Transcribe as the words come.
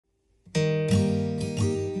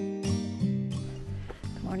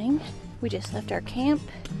We just left our camp.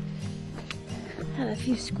 Had a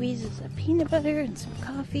few squeezes of peanut butter and some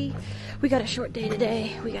coffee. We got a short day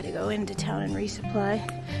today. We got to go into town and resupply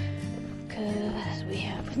because we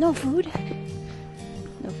have no food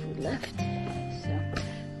left. So,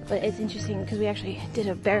 but it's interesting because we actually did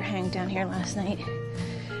a bear hang down here last night,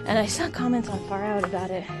 and I saw comments on Far Out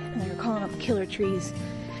about it, and they were calling them killer trees,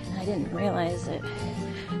 and I didn't realize that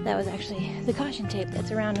that was actually the caution tape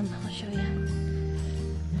that's around them. I'll show you.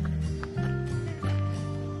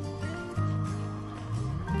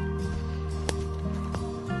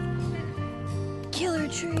 Killer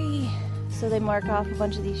tree. So they mark off a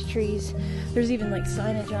bunch of these trees. There's even like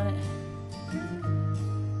signage on it.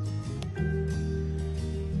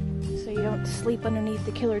 So you don't sleep underneath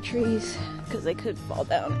the killer trees because they could fall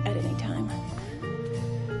down at any time.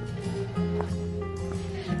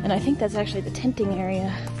 And I think that's actually the tenting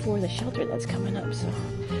area for the shelter that's coming up. So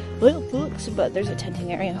little books, but there's a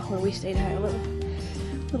tenting area where we stayed at a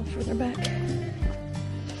little further back.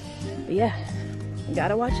 But yeah, you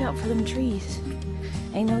gotta watch out for them trees.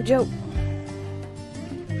 Ain't no joke.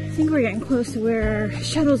 I think we're getting close to where our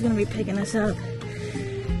shuttle's gonna be picking us up.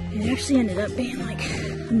 It actually ended up being like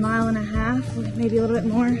 1.5 miles, maybe a little bit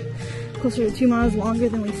more, closer to 2 miles longer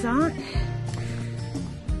than we thought.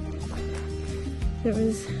 There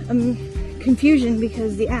was confusion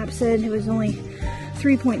because the app said it was only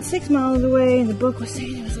 3.6 miles away and the book was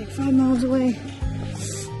saying it was like 5 miles away.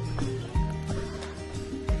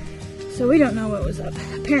 So we don't know what was up.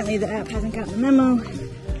 Apparently the app hasn't gotten the memo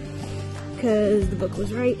because the book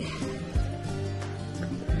was right.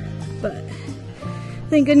 But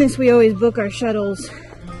thank goodness we always book our shuttles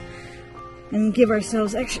and give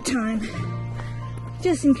ourselves extra time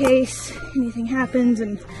just in case anything happens,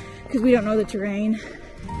 and because we don't know the terrain.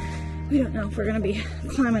 We don't know if we're going to be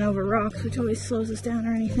climbing over rocks, which always slows us down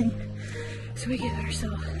or anything. So we give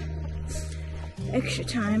ourselves extra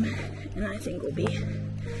time, and I think we'll be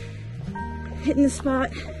hitting the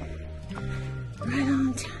spot right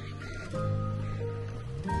on time.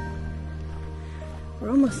 We're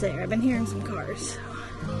almost there. I've been hearing some cars, so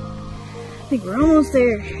I think we're almost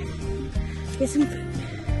there. Let's get some food.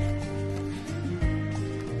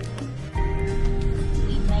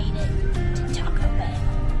 We made it to Taco Bell.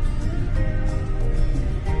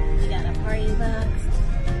 We got a party box.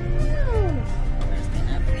 We're just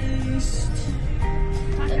gonna feast.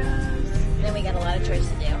 Tacos. Then we got a lot of chores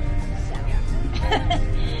to do. So yeah.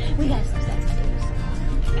 We got some stuff to do.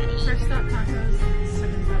 So First stop tacos,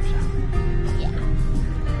 second stop shopping. Yeah.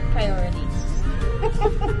 Priorities.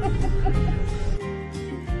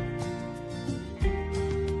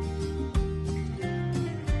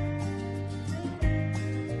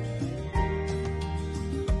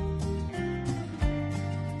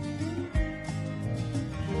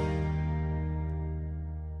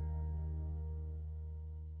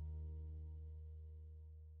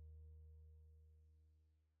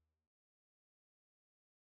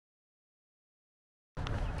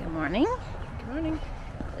 Good morning. Good morning.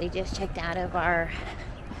 We just checked out of our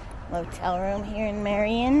motel room here in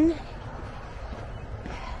Marion.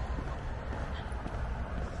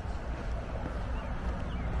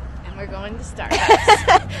 And we're going to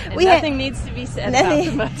Starbucks. And nothing needs to be said about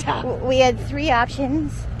the motel. We had 3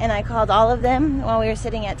 options, and I called all of them while we were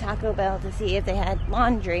sitting at Taco Bell to see if they had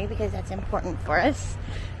laundry, because that's important for us.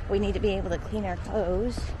 We need to be able to clean our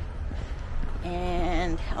clothes.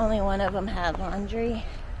 And only one of them had laundry.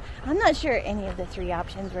 I'm not sure any of the 3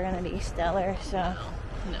 options were going to be stellar, so...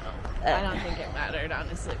 No, I don't think it mattered,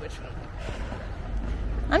 honestly, which one.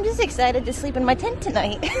 I'm just excited to sleep in my tent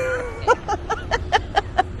tonight.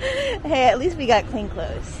 Hey, at least we got clean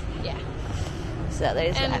clothes. Yeah. So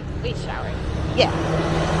there's that. And we showered. Yeah.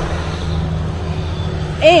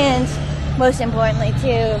 And most importantly,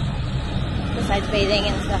 too, besides bathing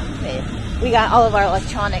and stuff, we got all of our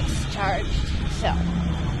electronics charged. So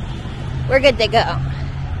we're good to go.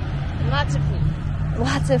 And lots of food.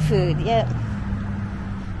 Lots of food, yep.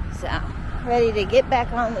 So, ready to get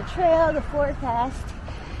back on the trail. The forecast,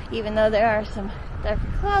 even though there are some darker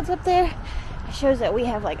clouds up there, it shows that we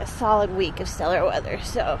have like a solid week of stellar weather.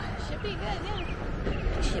 So, Should be good, yeah.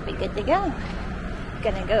 should be good to go.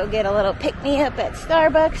 Gonna go get a little pick-me-up at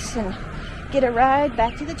Starbucks and get a ride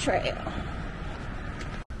back to the trail.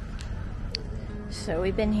 So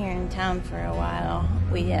we've been here in town for a while.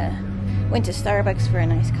 We went to Starbucks for a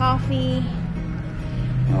nice coffee,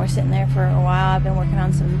 and we're sitting there for a while. I've been working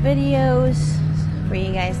on some videos for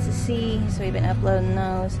you guys to see, so we've been uploading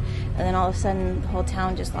those, and then all of a sudden the whole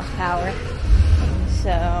town just lost power.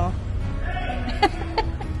 So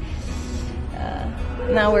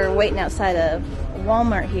Now we're waiting outside of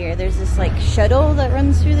Walmart here. There's this like shuttle that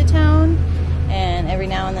runs through the town, and every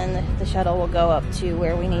now and then the shuttle will go up to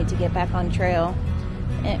where we need to get back on trail.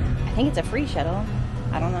 And I think it's a free shuttle.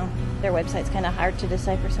 I don't know. Their website's kind of hard to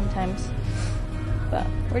decipher sometimes. But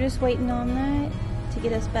we're just waiting on that to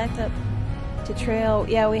get us back up to trail.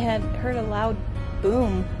 Yeah, we had heard a loud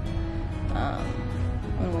boom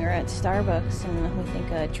when we were at Starbucks, and we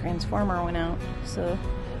think a transformer went out. So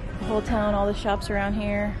the whole town, all the shops around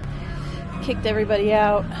here, kicked everybody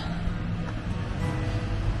out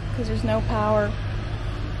because there's no power.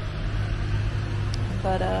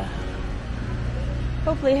 But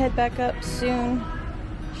hopefully head back up soon.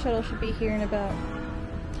 Shuttle should be here in about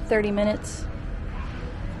 30 minutes.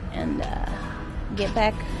 And get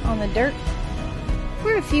back on the dirt.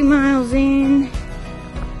 We're a few miles in.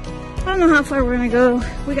 I don't know how far we're gonna go.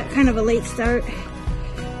 We got kind of a late start.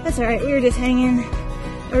 That's alright, we were just hanging.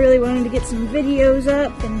 I really wanted to get some videos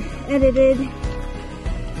up and edited.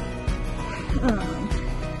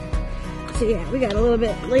 So yeah, we got a little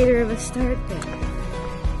bit later of a start, but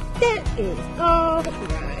that is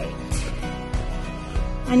alright.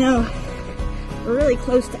 I know we're really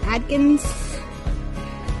close to Atkins.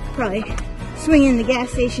 Probably swing in the gas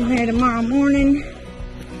station there tomorrow morning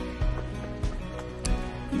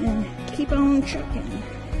and keep on trucking.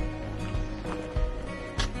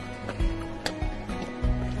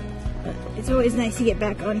 But it's always nice to get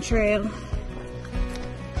back on trail.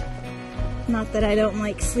 Not that I don't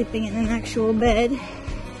like sleeping in an actual bed,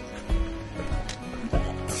 but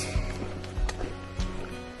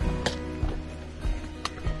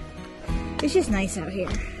it's just nice out here.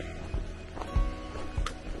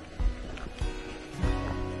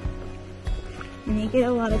 And you get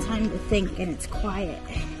a lot of time to think, and it's quiet.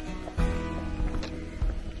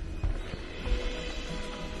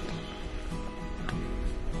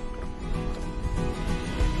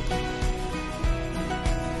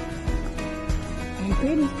 And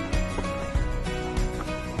pretty.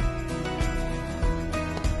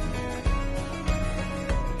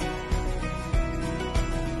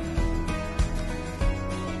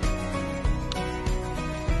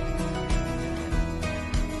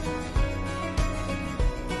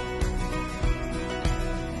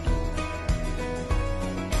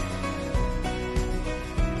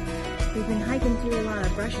 We've been hiking through a lot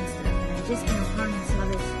of brush and stuff, and I just came upon and saw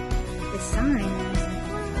this sign, and I was like,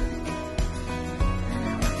 what?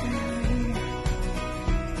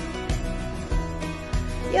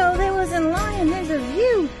 Yo, there wasn't lying, there's a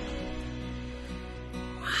view!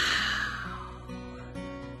 Wow.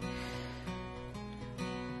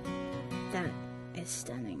 That is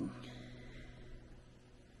stunning.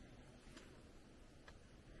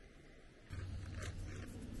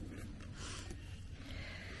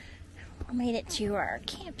 We made it to our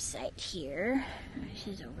campsite here, which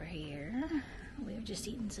is over here. We were just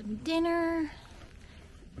eating some dinner,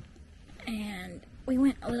 and we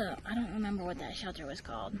went a little, I don't remember what that shelter was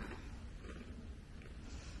called.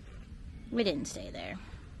 We didn't stay there.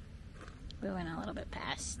 We went a little bit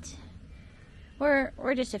past.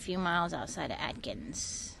 We're just a few miles outside of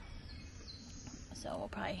Atkins. So we'll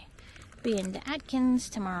probably be into Atkins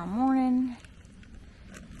tomorrow morning,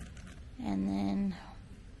 and then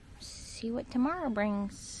see what tomorrow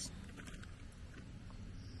brings.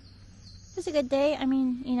 It was a good day. I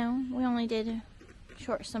mean, you know, we only did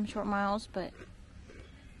some short miles, but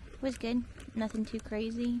it was good. Nothing too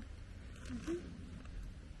crazy.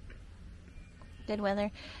 Good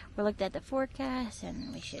weather. We looked at the forecast,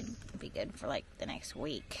 and we should be good for like the next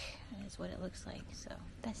week, is what it looks like. So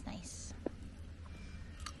that's nice.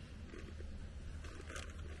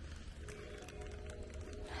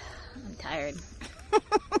 I'm tired. I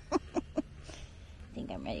think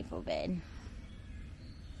I'm ready for bed.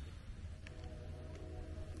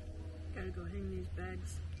 Gotta go hang these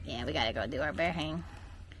bags. Yeah, we gotta go do our bear hang.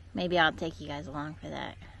 Maybe I'll take you guys along for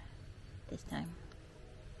that this time.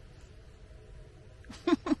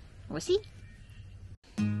 We'll see.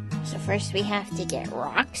 So first we have to get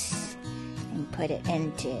rocks and put it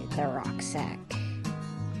into the rock sack.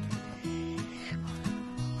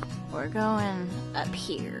 We're going up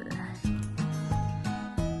here.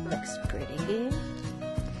 Looks pretty good.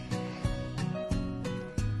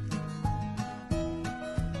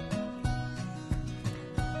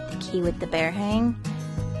 The key with the bear hang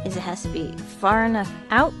is it has to be far enough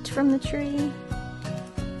out from the tree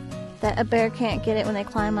that a bear can't get it when they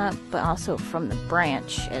climb up, but also from the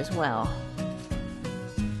branch as well.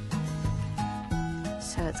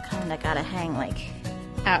 So it's kind of gotta hang like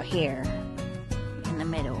out here in the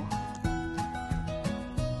middle,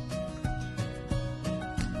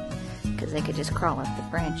 because they could just crawl up the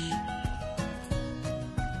branch.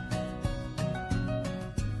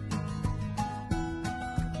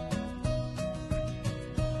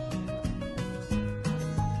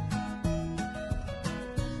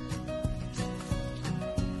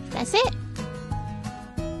 That's it.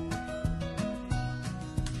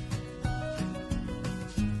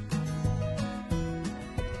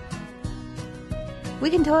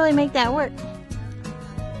 We can totally make that work.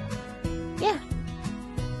 Yeah.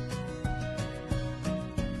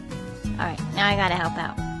 Alright, now I gotta help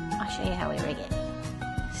out. I'll show you how we rig it.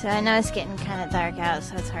 So I know it's getting kind of dark out,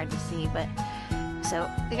 so it's hard to see, but so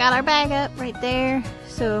we got our bag up right there.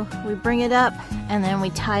 So we bring it up and then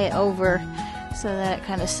we tie it over so that it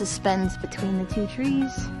kind of suspends between the two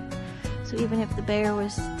trees. So even if the bear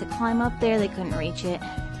was to climb up there, they couldn't reach it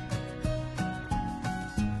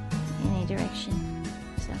in any direction.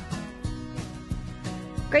 So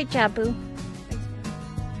great job, Boo.